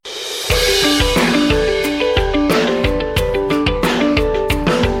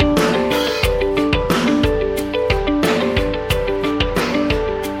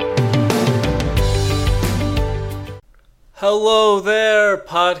Hello there,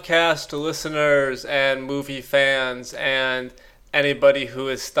 podcast listeners and movie fans and anybody who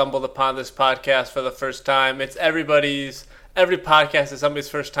has stumbled upon this podcast for the first time. Every podcast is somebody's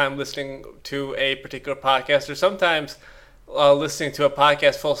first time listening to a particular podcast, or sometimes listening to a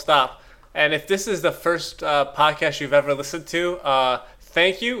podcast full stop. And if this is the first podcast you've ever listened to,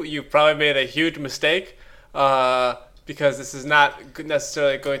 thank you. You've probably made a huge mistake because this is not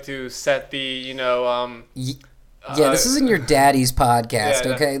necessarily going to set the, this isn't your daddy's podcast,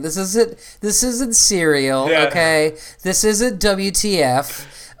 okay? No. This isn't Serial, okay? This isn't WTF,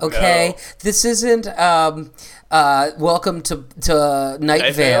 okay? No. This isn't Welcome to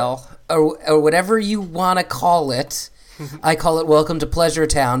Night Vale or whatever you want to call it. I call it Welcome to Pleasure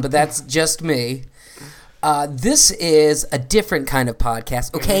Town, but that's just me. This is a different kind of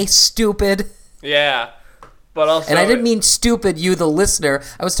podcast, okay? Stupid. Yeah. But also, and I didn't mean stupid, you the listener.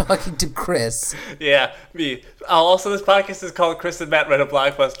 I was talking to Chris. Yeah, me. Also, this podcast is called Chris and Matt Read a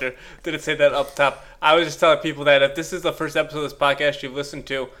Blockbuster. Didn't say that up top. I was just telling people that if this is the first episode of this podcast you've listened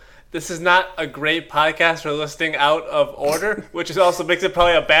to, this is not a great podcast for listening out of order, which also makes it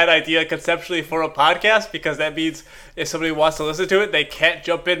probably a bad idea conceptually for a podcast, because that means if somebody wants to listen to it, they can't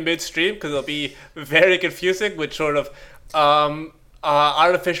jump in midstream because it'll be very confusing, which sort of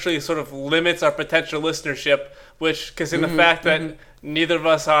artificially sort of limits our potential listenership, which, considering the fact that neither of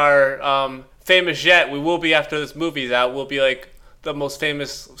us are famous yet, we will be after this movie's out. We'll be like the most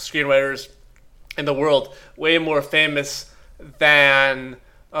famous screenwriters in the world, way more famous than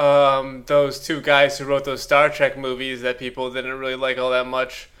those two guys who wrote those Star Trek movies that people didn't really like all that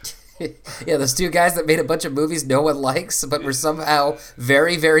much. Yeah, those two guys that made a bunch of movies no one likes, but were somehow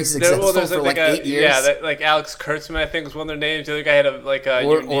very, very successful for like 8 years. Yeah, like Alex Kurtzman, I think, was one of their names. The other guy had a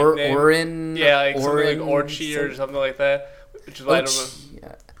unique name. Orin. Yeah, like something like Orchie or something like that, which is why I don't know.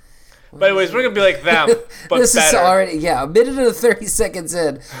 Yeah. But anyways, we're going to be like them, but this better. Is already, a minute and 30 seconds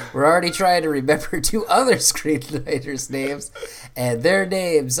in, we're already trying to remember two other screenwriters' names, and their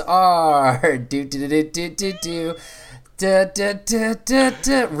names are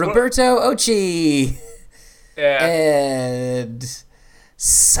Roberto Ochi. Yeah. And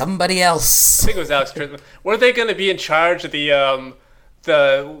somebody else. I think it was Alex Kurtzman. Weren't they going to be in charge of the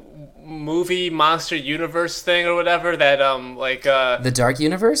movie Monster Universe thing or whatever? That the Dark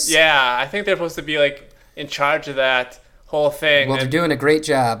Universe? Yeah, I think they're supposed to be like in charge of that whole thing. Well, they're doing a great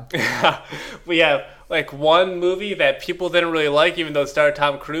job. We have like one movie that people didn't really like, even though it starred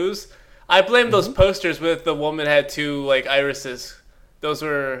Tom Cruise. I blame those posters with the woman had two like irises. Those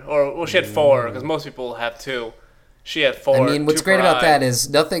were, she had four, because most people have two. She had four. I mean, what's great about that is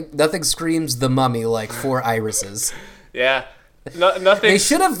nothing screams The Mummy like four irises. Yeah, nothing. They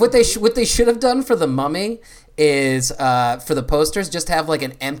should have what they should have done for The Mummy is for the posters just have like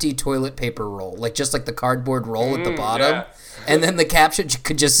an empty toilet paper roll, like just like the cardboard roll at the bottom, and then the caption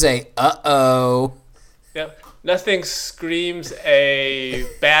could just say "Uh-oh." Yep. Nothing screams a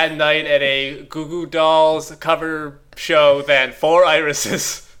bad night at a Goo Goo Dolls cover show than four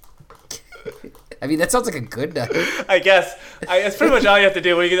irises. I mean, that sounds like a good night. I guess. It's pretty much all you have to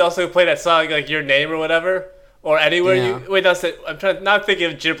do. You can also play that song, like Your Name or whatever, or anywhere I'm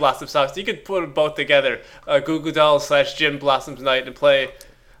thinking of Gin Blossom songs. You could put them both together. Goo Goo Dolls / Gin Blossom's Night, and play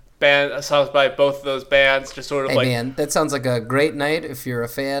songs by both of those bands. Just sort of man, that sounds like a great night if you're a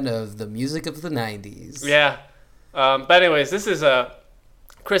fan of the music of the 90s. Yeah. But anyways, this is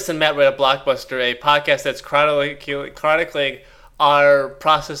Chris and Matt Read a Blockbuster, a podcast that's chronicling our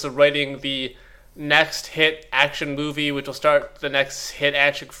process of writing the next hit action movie, which will start the next hit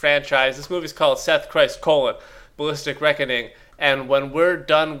action franchise. This movie's called Seth Christ: Ballistic Reckoning. And when we're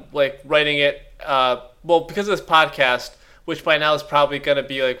done writing it, because of this podcast, which by now is probably going to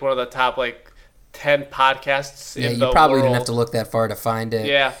be like one of the top 10 podcasts in the world. Yeah, you probably didn't have to look that far to find it.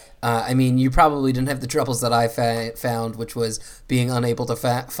 Yeah. I mean, you probably didn't have the troubles that I found, which was being unable to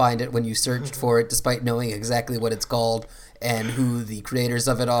find it when you searched for it, despite knowing exactly what it's called and who the creators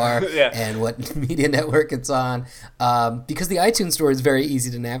of it are and what media network it's on, because the iTunes store is very easy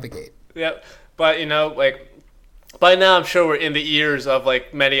to navigate. Yep. But, by now I'm sure we're in the ears of,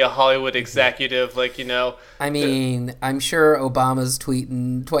 many a Hollywood executive, I mean, I'm sure Obama's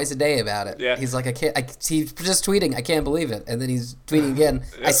tweeting twice a day about it. Yeah. He's like, he's just tweeting, I can't believe it. And then he's tweeting again,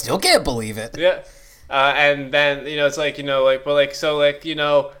 I still can't believe it. Yeah. And then, it's the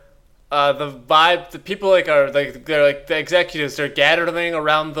vibe, the people, they're the executives, they're gathering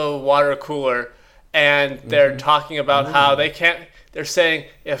around the water cooler, and they're talking about how they're saying,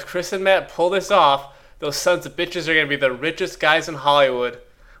 if Chris and Matt pull this off, those sons of bitches are going to be the richest guys in Hollywood.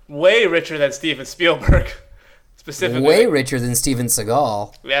 Way richer than Steven Spielberg. Specifically. Way richer than Steven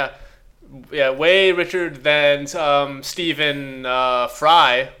Seagal. Yeah. way richer than Stephen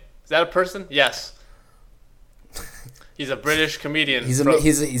Fry. Is that a person? Yes. He's a British comedian.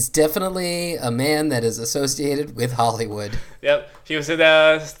 He's definitely a man that is associated with Hollywood. Yep. He was in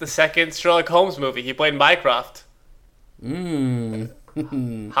the second Sherlock Holmes movie. He played Mycroft. Hollywood.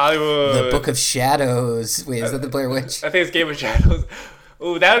 The Book of Shadows. Wait, is that the Blair Witch? I think it's Game of Shadows.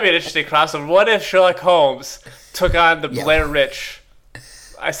 Ooh, that would be an interesting crossover. What if Sherlock Holmes took on the Blair Witch?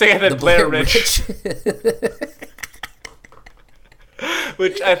 I think I said Blair Witch.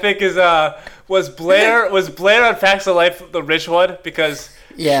 Which I think is was Blair on Facts of Life the rich one, because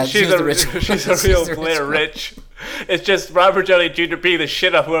she's a real Blair Witch. It's just Robert Downey Jr. beating the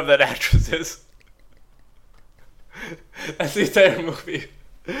shit out of whoever that actress is. That's the entire movie.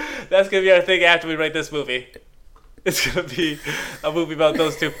 That's gonna be our thing after we write this movie. It's gonna be a movie about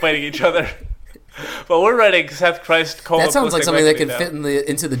those two fighting each other. But we're writing Seth Christ. That sounds like something that could fit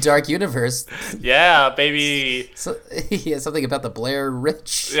into the dark universe. Yeah, baby. Something about the Blair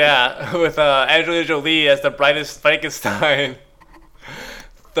Witch. Yeah, with Angelina Jolie as the brightest Frankenstein,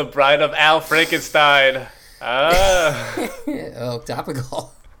 the bride of Al Frankenstein. Oh,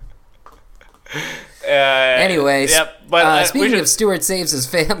 topical. Anyways, yep, but speaking of Stuart saves his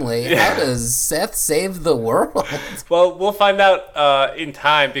family, how does Seth save the world? Well, we'll find out in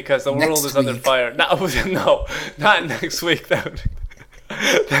time, because the world is under fire. No, not next week. That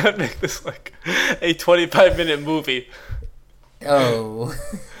would make this like a 25-minute movie. Oh,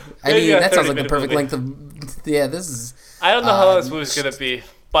 I mean, that sounds like the perfect length of. Yeah, this is. I don't know how long this movie's gonna be,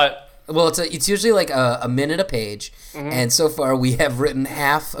 but. Well, it's usually like a minute a page, and so far we have written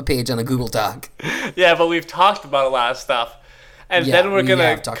half a page on a Google Doc. Yeah, but we've talked about a lot of stuff, and then we're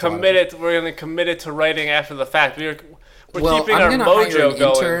gonna commit it. We're gonna commit it to writing after the fact. We're keeping our mojo going.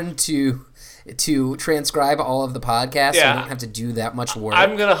 Hire an intern to transcribe all of the podcasts, so we don't have to do that much work.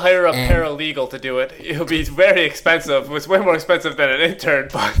 I'm gonna hire a paralegal to do it. It'll be very expensive. It's way more expensive than an intern,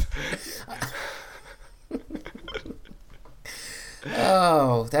 but.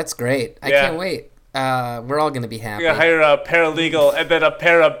 Oh, that's great. I can't wait. We're all going to be happy. I'm going to hire a paralegal and then a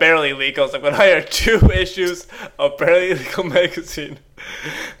pair of barely legals. I'm going to hire 2 issues of Barely Legal magazine.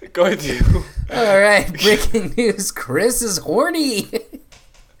 Going to... All right, breaking news. Chris is horny.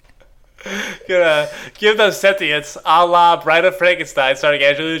 Gonna give them sentience a la Bride of Frankenstein starring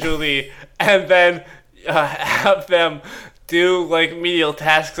Angelina Jolie, and then have them do like menial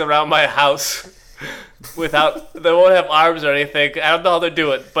tasks around my house. They won't have arms or anything. I don't know how they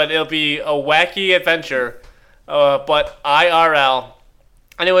do it, but it'll be a wacky adventure, but IRL.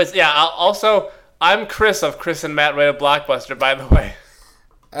 Anyways, I'm Chris of Chris and Matt Write a Blockbuster, by the way.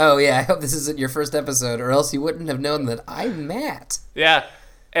 Oh yeah, I hope this isn't your first episode, or else you wouldn't have known that I'm Matt. Yeah,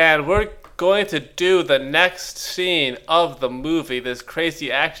 and we're going to do the next scene of the movie, this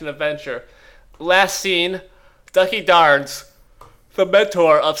crazy action adventure. Last scene, Ducky Darns, the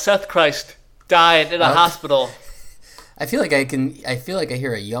mentor of Seth Christ, died in a hospital. I feel like I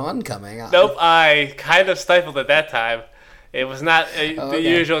hear a yawn coming on. Nope, I kind of stifled it that time. It was not the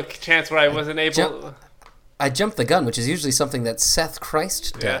usual chance where I wasn't able. I jumped the gun, which is usually something that Seth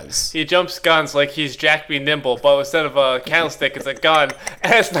Christ does. Yeah. He jumps guns like he's Jack B. Nimble, but instead of a candlestick, it's a gun,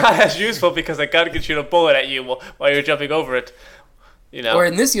 and it's not as useful because a gun can shoot a bullet at you while you're jumping over it. You know. Or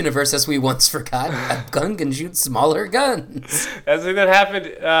in this universe, as we once forgot, a gun can shoot smaller guns. That's the thing that happened.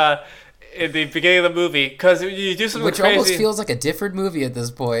 In the beginning of the movie, because you do something crazy. Which almost feels like a different movie at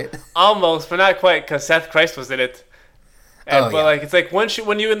this point. Almost, but not quite, because Seth Christ was in it. It's like when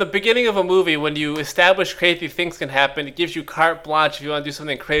you in the beginning of a movie, when you establish crazy things can happen, it gives you carte blanche if you want to do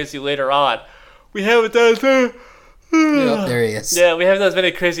something crazy later on. We haven't done that. Yep, there he is. Yeah, we haven't done as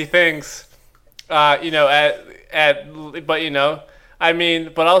many crazy things. But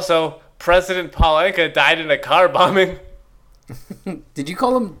also President Paul Anka died in a car bombing. Did you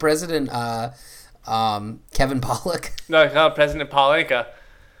call him President Kevin Pollak? No, I call him President Paul Anka.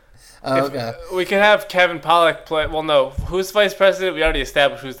 Oh, okay. We can have Kevin Pollak play. Well, no. Who's vice president? We already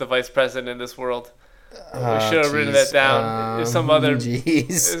established who's the vice president in this world. We should have written that down. There's some other.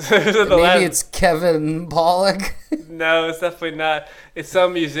 Jeez. Maybe it's Kevin Pollak. No, it's definitely not. It's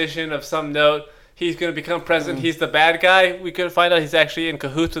some musician of some note. He's going to become president. He's the bad guy. We could find out he's actually in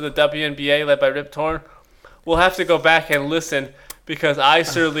cahoots with the WNBA led by Rip Torn. We'll have to go back and listen because I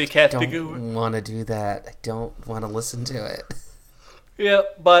certainly can't think of it. I don't want to do that. I don't want to listen to it. Yeah,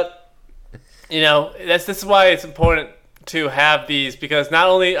 but, this is why it's important to have these, because not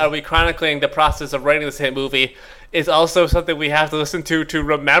only are we chronicling the process of writing the same movie, it's also something we have to listen to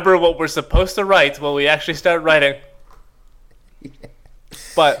remember what we're supposed to write when we actually start writing. Yeah.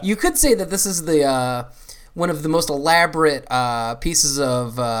 But you could say that this is the one of the most elaborate pieces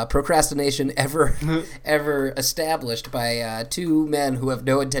of procrastination ever established by two men who have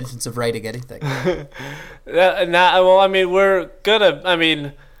no intentions of writing anything. We're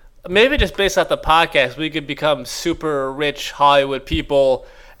gonna. Maybe just based off the podcast, we could become super rich Hollywood people,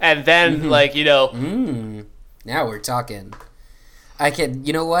 and then Now we're talking.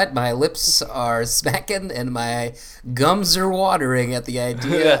 You know what? My lips are smacking and my gums are watering at the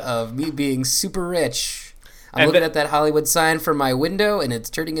idea of me being super rich. I'm looking at that Hollywood sign from my window, and it's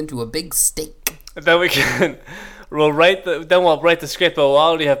turning into a big steak. Then we'll write the script, but we'll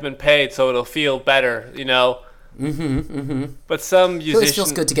already have been paid, so it'll feel better, But some musicians... It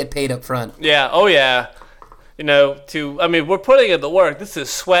feels good to get paid up front. Yeah, oh yeah. We're putting in the work. This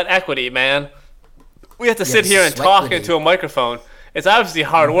is sweat equity, man. We have to sit here and talk into a microphone. It's obviously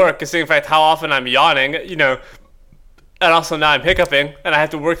hard work, considering the fact how often I'm yawning, and also now I'm hiccuping, and I have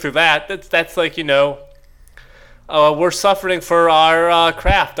to work through that. That's we're suffering for our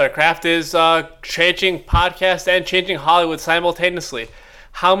craft. Our craft is changing podcasts and changing Hollywood simultaneously.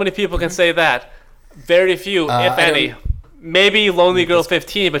 How many people can say that? Very few, if any. Maybe Lonely Girl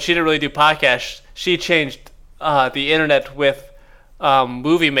 15, but she didn't really do podcasts. She changed the internet with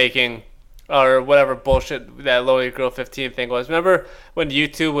movie making. Or whatever bullshit that Lonely Girl 15 thing was. Remember when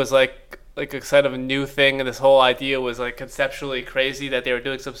YouTube was like a kind of a new thing, and this whole idea was like conceptually crazy that they were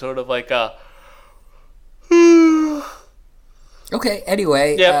doing some sort of like a... Okay,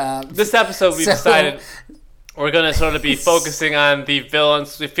 anyway. Yeah, this episode we decided we're going to sort of be focusing on the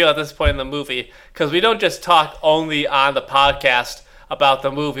villains we feel at this point in the movie. Because we don't just talk only on the podcast about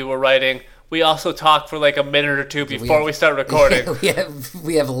the movie we're writing. We also talk for like a minute or two before we start recording.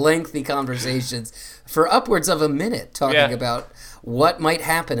 We have lengthy conversations for upwards of a minute talking about what might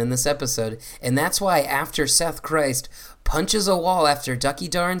happen in this episode. And that's why after Seth Christ punches a wall after Ducky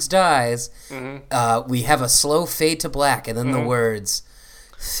Darns dies, we have a slow fade to black and then the words,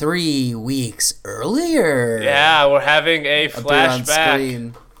 3 weeks earlier. Yeah, we're having a flashback. On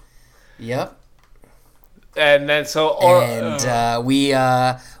screen. Yep. And then we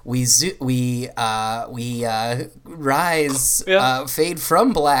rise, fade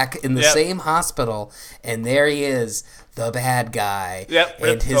from black in the same hospital, and there he is, the bad guy. Yep,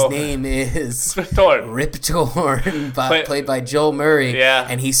 and his name is Rip Torn, played by Joel Murray. Yeah.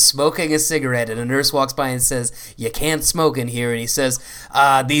 And he's smoking a cigarette, and a nurse walks by and says, "You can't smoke in here." And he says,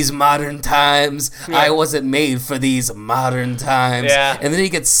 "These modern times, I wasn't made for these modern times." Yeah. And then he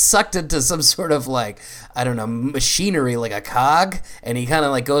gets sucked into some sort of machinery, like a cog, and he kind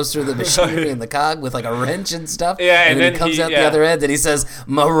of goes through the machinery and the cog with a wrench and stuff. Yeah, and then he comes out the other end and he says,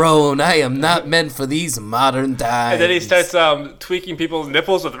 "Marone, I am not meant for these modern times." And then he starts tweaking people's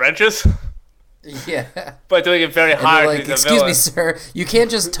nipples with wrenches. Yeah. But doing it very hard. "Excuse me, sir, you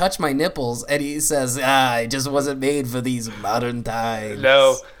can't just touch my nipples." And he says, "I just wasn't made for these modern times."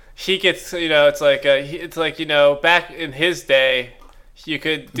 No, he gets, it's like back in his day, you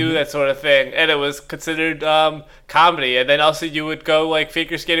could do that sort of thing, and it was considered comedy. And then also you would go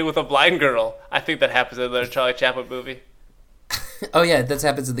figure skating with a blind girl. I think that happens in the Charlie Chaplin movie. Oh yeah, that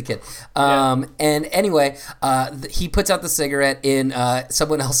happens to the kid. And anyway, he puts out the cigarette in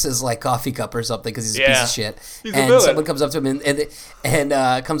someone else's coffee cup or something because he's a piece of shit. And someone comes up to him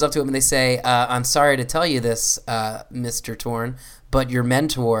and comes up to him and they say, "I'm sorry to tell you this, Mr. Torn, but your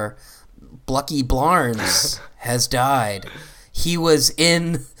mentor, Blucky Blarnes, has died. He was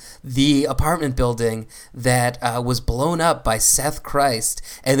in the apartment building that was blown up by Seth Christ,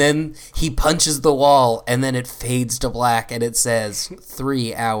 and then he punches the wall, and then it fades to black, and it says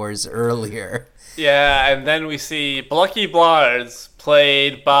 3 hours earlier." Yeah, and then we see Blucky Blarnes,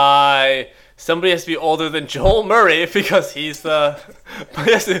 played by somebody has to be older than Joel Murray because he's Carl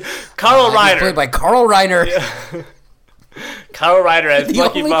Reiner. Played by Carl Reiner. Yeah. Carl Reiner as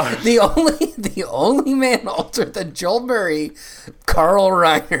Blucky Blarnes. The only man older than Joel Murray, Carl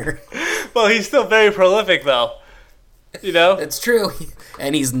Reiner. Well, he's still very prolific, though. It's true,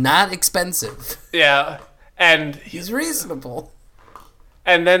 and he's not expensive. Yeah, and he's reasonable.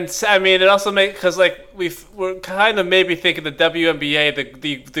 And then it also makes because we're kind of maybe thinking the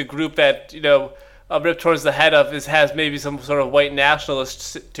WNBA, the group that Rip Torn's the head of, has maybe some sort of white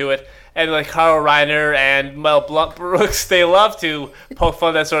nationalist to it. And Carl Reiner and Mel Brooks, they love to poke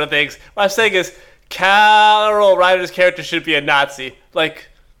fun at that sort of things. What I'm saying is, Carl Reiner's character should be a Nazi.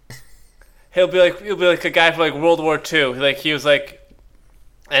 He'll be like a guy from World War II. He was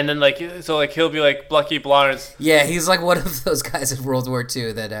and then he'll be like Blucky Blarnes. Yeah, he's one of those guys in World War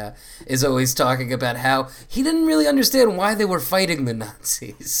II that is always talking about how he didn't really understand why they were fighting the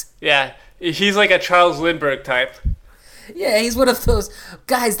Nazis. Yeah, he's like a Charles Lindbergh type. Yeah, he's one of those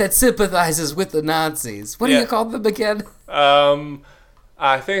guys that sympathizes with the Nazis. What do you call them again?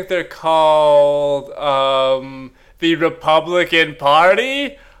 I think they're called the Republican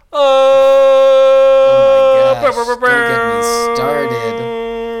Party. Oh my gosh! Don't get me started.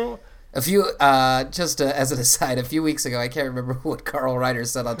 As an aside, a few weeks ago, I can't remember what Carl Reiner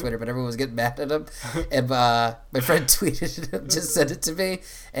said on Twitter, but everyone was getting mad at him. And my friend tweeted him, just sent it to me,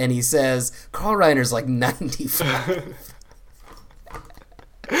 and he says, Carl Reiner's like 95.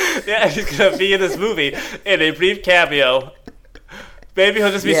 Yeah, he's going to be in this movie in a brief cameo. Maybe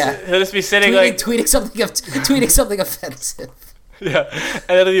he'll just be sitting tweeting something offensive. Yeah, and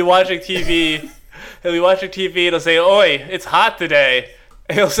then he'll be watching TV. He'll and he'll say, "Oi, it's hot today."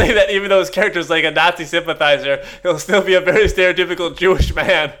 And he'll say that even though his character's like a Nazi sympathizer, he'll still be a very stereotypical Jewish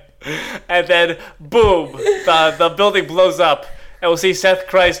man. And then, boom, the building blows up, and we'll see Seth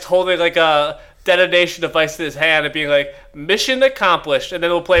Christ holding like a detonation device in his hand and being like, "Mission accomplished." And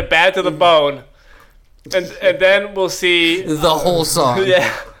then we'll play "Bad to the Bone." And then we'll see the whole song.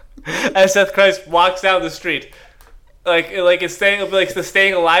 Yeah, as Seth Christ walks down the street, it'll be like the Staying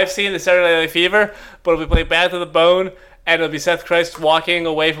Alive scene, the Saturday Night Fever, but it'll be playing "Bad to the Bone," and it'll be Seth Christ walking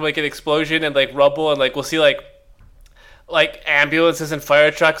away from like an explosion and like rubble, and like we'll see like ambulances and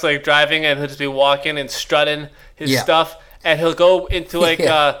fire trucks like driving, and he'll just be walking and strutting his stuff, and he'll go into like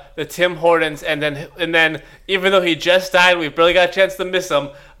the Tim Hortons, and then even though he just died, we barely got a chance to miss him.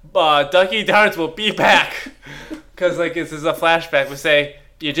 Ducky Darns will be back because like this is a flashback. We say,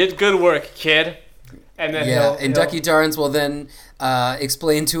 "You did good work, kid," and then Ducky Darns will then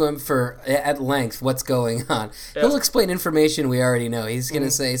explain to him at length what's going on. Yep. He'll explain information we already know. He's going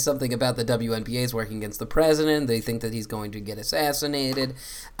to say something about the WNBA is working against the president. They think that he's going to get assassinated,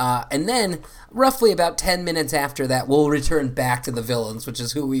 and then roughly about 10 minutes after that, we'll return back to the villains, which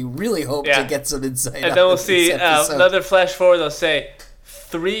is who we really hope to get some insight. And then we'll see another flash forward. They'll say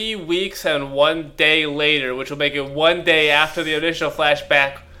 3 weeks and 1 day later, which will make it 1 day after the initial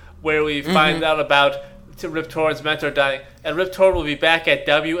flashback where we find out about Rip Torn's mentor dying. And Rip Torn will be back at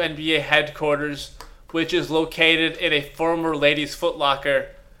WNBA headquarters, which is located in a former Ladies' Foot Locker,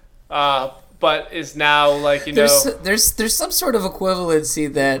 but is now There's some sort of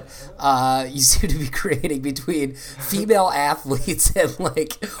equivalency that you seem to be creating between female athletes and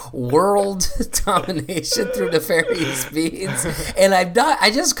like world domination through nefarious means, and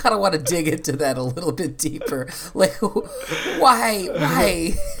I just kind of want to dig into that a little bit deeper. Like,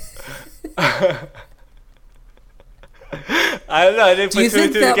 why? I don't know. I didn't put two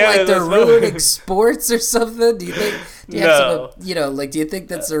and two together. Like they're ruining sports or something? Do you think? Do you think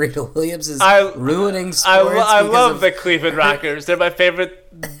that Serena Williams is ruining sports? I love the Cleveland Rockers. They're my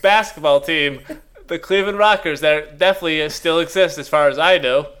favorite basketball team. The Cleveland Rockers. That definitely still exist as far as I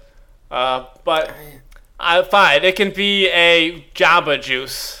know. But fine. It can be a Jamba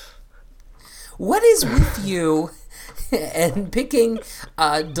Juice. What is with you and picking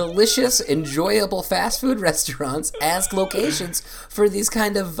delicious, enjoyable fast food restaurants as locations for these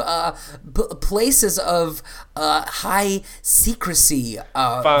kind of places of high secrecy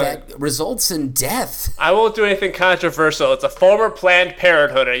that results in death? I won't do anything controversial. It's a former Planned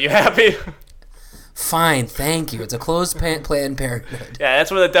Parenthood. Are you happy? Fine, thank you. It's a closed Planned Parenthood. Yeah,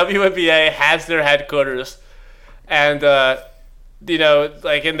 that's where the WNBA has their headquarters. And,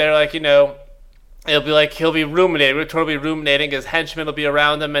 it'll be like he'll be ruminating. Rip Torn will be ruminating. His henchmen will be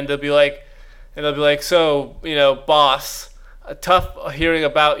around him, and they'll be like, so, boss, tough hearing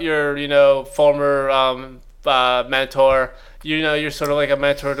about your, former mentor. You're sort of like a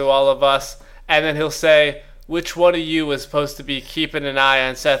mentor to all of us. And then he'll say, which one of you was supposed to be keeping an eye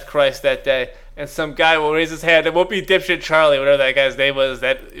on Seth Christ that day? And some guy will raise his hand. It won't be Dipshit Charlie, whatever that guy's name was.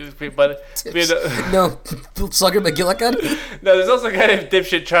 No, Slugger McGillicuddy? No, there's also a guy named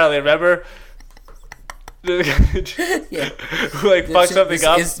Dipshit Charlie. Remember? Yeah. Who fucks something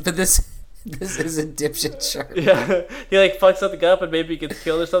up. This isn't Dipshit Charlie. Yeah, he fucks something up and maybe gets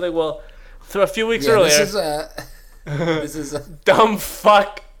killed or something. Well, a few weeks earlier. This is a dumb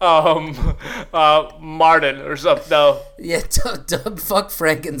fuck. Martin or something. No. Yeah, dumb fuck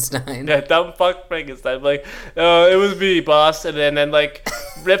Frankenstein. Yeah, dumb fuck Frankenstein. It was me, boss. And then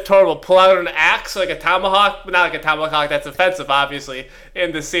Rip Torn will pull out an axe, like a tomahawk, but not like a tomahawk. That's offensive, obviously.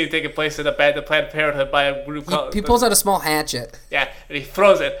 In the scene taking place in the Planned Parenthood by a group called. He pulls out a small hatchet. Yeah, and he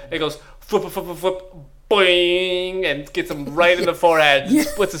throws it. And it goes flip, flip, flip, flip. Boing, and gets him right in the forehead. Yeah.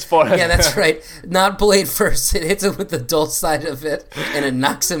 Splits his forehead. Yeah, that's right. Not blade first. It hits him with the dull side of it, and it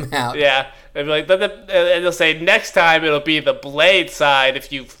knocks him out. Yeah. And they'll say, next time it'll be the blade side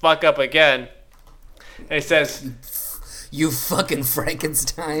if you fuck up again. And he says, "You fucking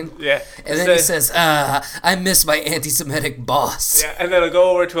Frankenstein." Yeah. And then he says, "I miss my anti-Semitic boss." Yeah, and then it'll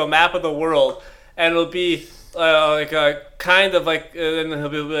go over to a map of the world, and it'll be like a kind of like, and he'll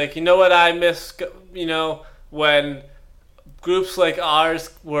be like, you know what I miss, when groups like ours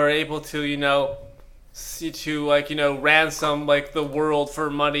were able to, ransom like the world for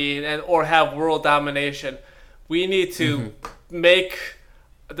money or have world domination. We need to make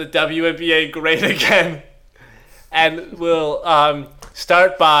the WNBA great again, and we'll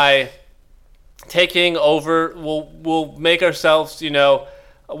start by taking over. We'll make ourselves,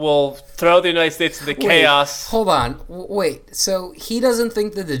 we'll throw the United States into chaos. Hold on. Wait. So he doesn't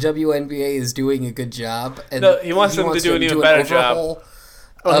think that the WNBA is doing a good job? And no, he wants them to do an even better job.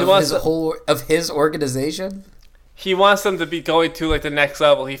 Of his organization? He wants them to be going to like the next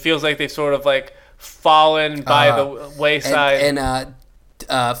level. He feels like they've sort of like fallen by the wayside. And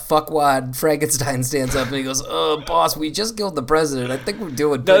fuckwad Frankenstein stands up and he goes, "Oh, boss, we just killed the president. I think we're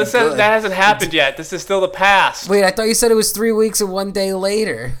doing pretty good." That hasn't happened yet. This is still the past. Wait, I thought you said it was 3 weeks and 1 day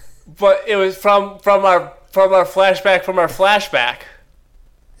later. But it was from our flashback.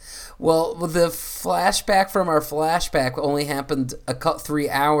 Well, the flashback from our flashback only happened 3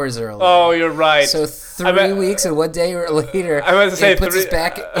 hours earlier. Oh, you're right. So 3 weeks and 1 day later, it puts us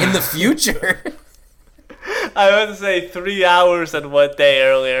back in the future. I was to say 3 hours and 1 day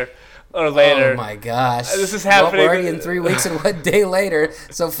earlier or later. Oh my gosh! This is happening. Well, we're already in 3 weeks and 1 day later.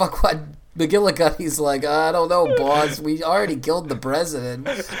 So fuckwad McGillicuddy's like, I don't know, boss. We already killed the president.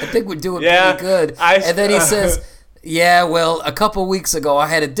 I think we're doing pretty good. And then he says, "Yeah, well, a couple weeks ago I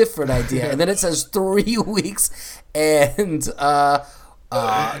had a different idea." And then it says 3 weeks and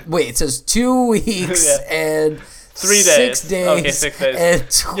it says 2 weeks and 3 days. 6 days. Okay, 6 days. And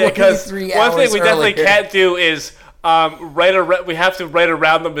 23 hours. One thing we definitely earlier. can't do is we have to write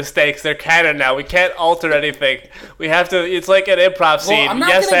around the mistakes. They're canon now. We can't alter anything. We have to. It's like an improv scene. Well, I'm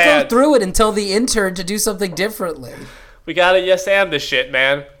not going to go through it and tell the intern to do something differently. We gotta yes and this shit,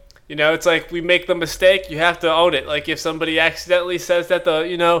 man. It's like we make the mistake. You have to own it. Like if somebody accidentally says that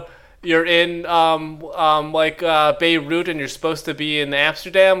you're in Beirut and you're supposed to be in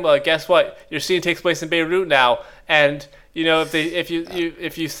Amsterdam. Well, guess what? Your scene takes place in Beirut now, and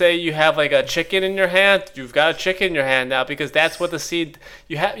if you say you have like a chicken in your hand, you've got a chicken in your hand now because that's what the scene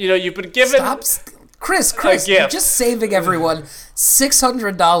you have. You've been given. Stop, Chris, you're just saving everyone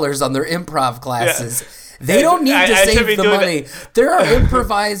 $600 on their improv classes. Yeah. They don't need to save the money. There are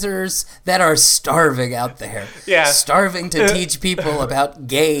improvisers that are starving out there. Yeah. Starving to teach people about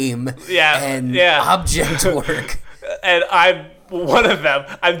game and object work. And I'm one of them.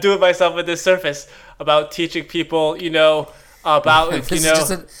 I'm doing myself a disservice about teaching people, about,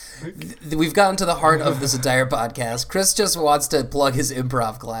 we've gotten to the heart of this entire podcast. Chris just wants to plug his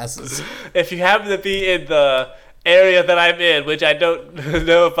improv classes. If you happen to be in the area that I'm in, which I don't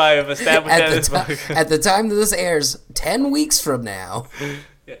know if I have established at the time that this airs, 10 weeks from now.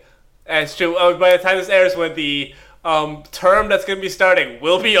 Yeah, that's true. By the time this airs, when the term that's going to be starting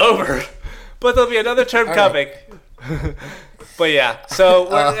will be over, but there'll be another term coming. Right. But yeah, so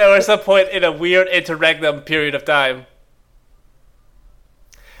we're at some point in a weird interregnum period of time.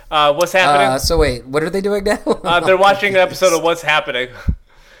 What's happening? So wait, what are they doing now? They're watching an episode of What's Happening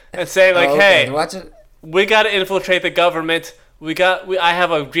and saying like, "Hey, we got to infiltrate the government. I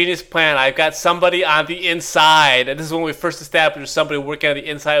have a genius plan. I've got somebody on the inside." And this is when we first established somebody working on the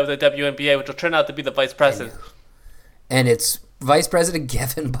inside of the WNBA, which will turn out to be the vice president. And it's Vice President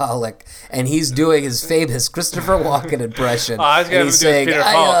Kevin Pollak, and he's doing his famous Christopher Walken impression. And he's saying,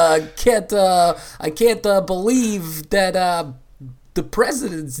 I can't believe that the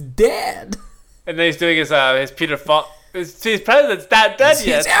president's dead. And then he's doing his Peter Falk. His president's not dead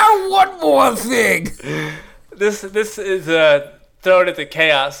yet. One more thing. This is thrown into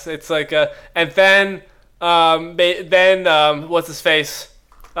chaos. It's like and then what's his face?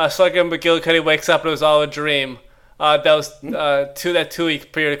 Slugger McGillicuddy wakes up and it was all a dream. That was 2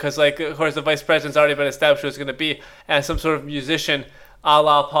 week period because of course the vice president's already been established who it's going to be, and some sort of musician a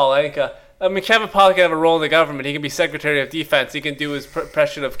la Paul Anka. I mean, Kevin Pollak can have a role in the government. He can be Secretary of Defense. He can do his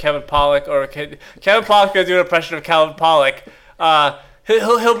impression of Kevin Pollak, or Kevin Pollak can do an impression of Calvin Pollak.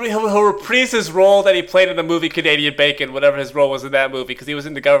 He'll reprise his role that he played in the movie Canadian Bacon, whatever his role was in that movie, because he was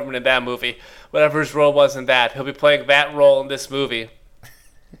in the government in that movie. Whatever his role was in that, he'll be playing that role in this movie.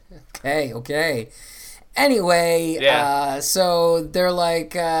 Okay. Anyway, so they're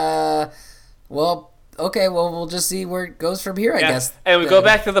like, we'll just see where it goes from here, I guess. And we go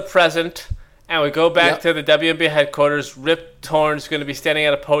back to the present, and we go back to the WNBA headquarters. Rip Torn's going to be standing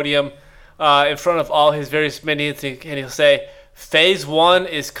at a podium in front of all his various minions, and he'll say, "Phase 1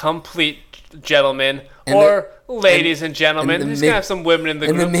 is complete, gentlemen." And ladies and gentlemen. He's going to have some women in the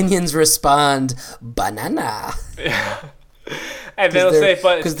group. And the minions respond, banana. And they'll say,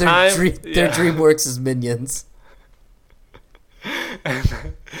 but it's time. Their DreamWorks is minions.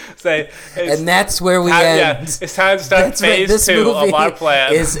 And that's where we end. Yeah, it's time to start phase 2 of our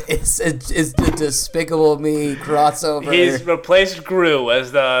plan. Is the Despicable Me crossover. He's replaced Gru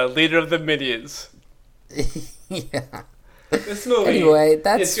as the leader of the Minions. Yeah. This movie, anyway,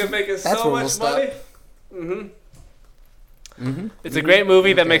 it's gonna make us so much money. It's a great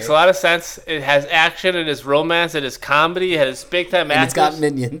movie that makes a lot of sense. It has action, it has romance, it has comedy, it has big time actors. It's got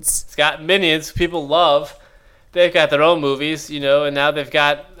minions. It's got minions people love. They've got their own movies, and now they've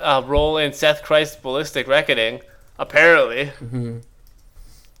got a role in Seth Christ's Ballistic Reckoning, apparently.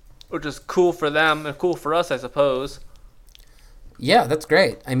 Which is cool for them and cool for us, I suppose. Yeah, that's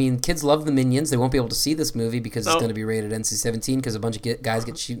great. I mean, kids love the Minions. They won't be able to see this movie because it's going to be rated NC-17 because a bunch of guys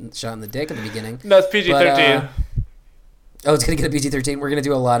get shot in the dick at the beginning. No, it's PG-13. It's going to get a PG-13. We're going to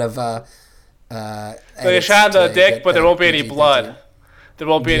do a lot of they get shot in the dick, but there won't be any blood. There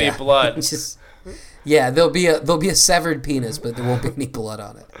won't be any blood. Yeah, there'll be a severed penis, but there won't be any blood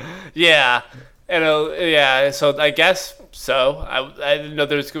on it. Yeah, and so I guess so. I didn't know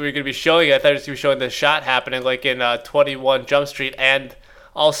we were going to be showing it. I thought it was going to be showing the shot happening, like in 21 Jump Street, and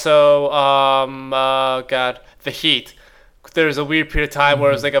also The Heat. There's a weird period of time where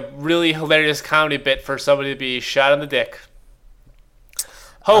it was like a really hilarious comedy bit for somebody to be shot in the dick.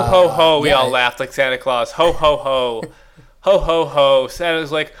 Ho ho ho! We all laughed like Santa Claus. Ho ho ho! Ho ho ho!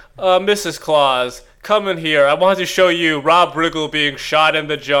 Santa's like, Mrs. Claus, come in here. I want to show you Rob Riggle being shot in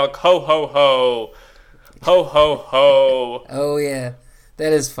the junk. Ho ho ho! Ho ho ho! Oh yeah,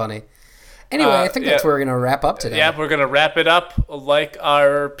 that is funny. Anyway, I think that's where we're gonna wrap up today. Yeah, we're gonna wrap it up like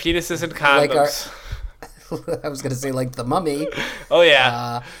our penises and condoms. I was gonna say like the Mummy. Oh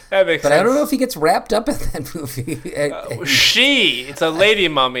yeah, that makes sense. But I don't know if he gets wrapped up in that movie. It's a lady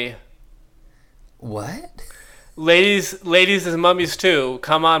mummy. What? Ladies as mummies too.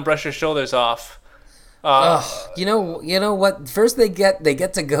 Come on, brush your shoulders off. You know what? First they get to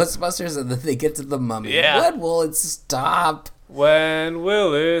Ghostbusters and then they get to the Mummy. Yeah. When will it stop? When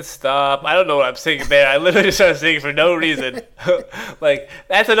will it stop? I don't know what I'm singing there. I literally just started singing for no reason. Like,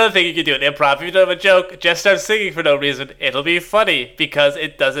 that's another thing you can do in improv. If you don't have a joke, just start singing for no reason. It'll be funny because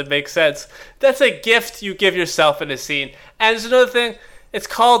it doesn't make sense. That's a gift you give yourself in a scene. And there's another thing. It's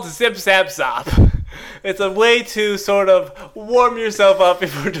called Zip Zap Zop. It's a way to sort of warm yourself up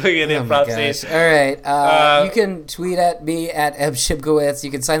before doing an improv scene. All right. You can tweet at me at Eb Shipkowitz.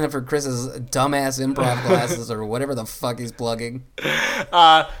 You can sign up for Chris's dumbass improv classes or whatever the fuck he's plugging.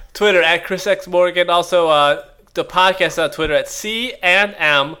 Twitter at Chris X Morgan. Also, the podcast on Twitter at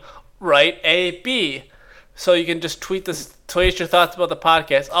C&M Write A B. So you can just tweet your thoughts about the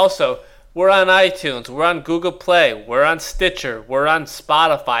podcast. Also, we're on iTunes. We're on Google Play. We're on Stitcher. We're on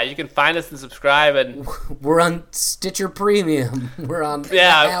Spotify. You can find us and subscribe. And we're on Stitcher Premium. We're on the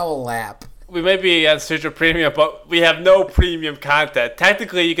Owl app. We may be on Stitcher Premium, but we have no premium content.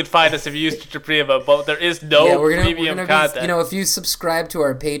 Technically, you can find us if you use Stitcher Premium, but there is no premium content. If you subscribe to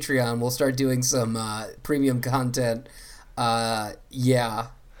our Patreon, we'll start doing some premium content.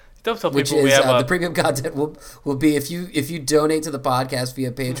 Don't tell which people is we have the premium content will be if you donate to the podcast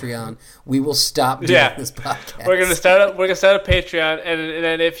via Patreon, we will stop doing this podcast. We're gonna start a Patreon, and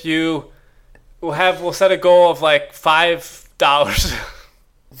then if we'll set a goal of like $5.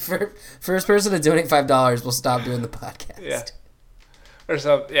 First person to donate $5, we'll stop doing the podcast. Yeah. Or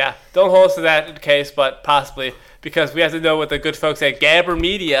something. Yeah. Don't hold us to that in case, but possibly. Because we have to know what the good folks at Gabber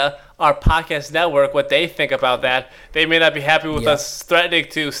Media, our podcast network, what they think about that. They may not be happy with us threatening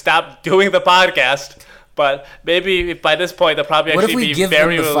to stop doing the podcast, but maybe by this point they'll probably actually be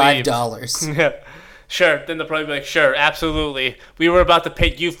very relieved. What if we give them the $5? Yeah. Sure. Then they'll probably be like, sure, absolutely. We were about to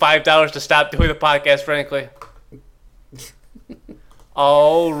pay you $5 to stop doing the podcast, frankly.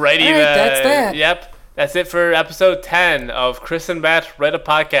 Alrighty then. That's that. Yep. That's it for episode 10 of Chris and Matt Write a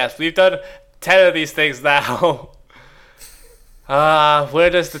Podcast. We've done 10 of these things now. Where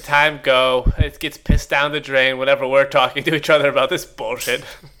does the time go? It gets pissed down the drain whenever we're talking to each other about this bullshit.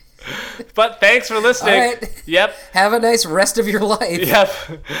 But thanks for listening. All right. Yep. Have a nice rest of your life. Yep.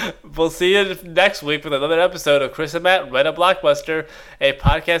 We'll see you next week with another episode of Chris and Matt Write a Blockbuster, a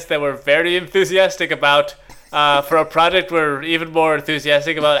podcast that we're very enthusiastic about for a project we're even more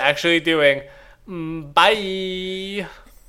enthusiastic about actually doing. Bye.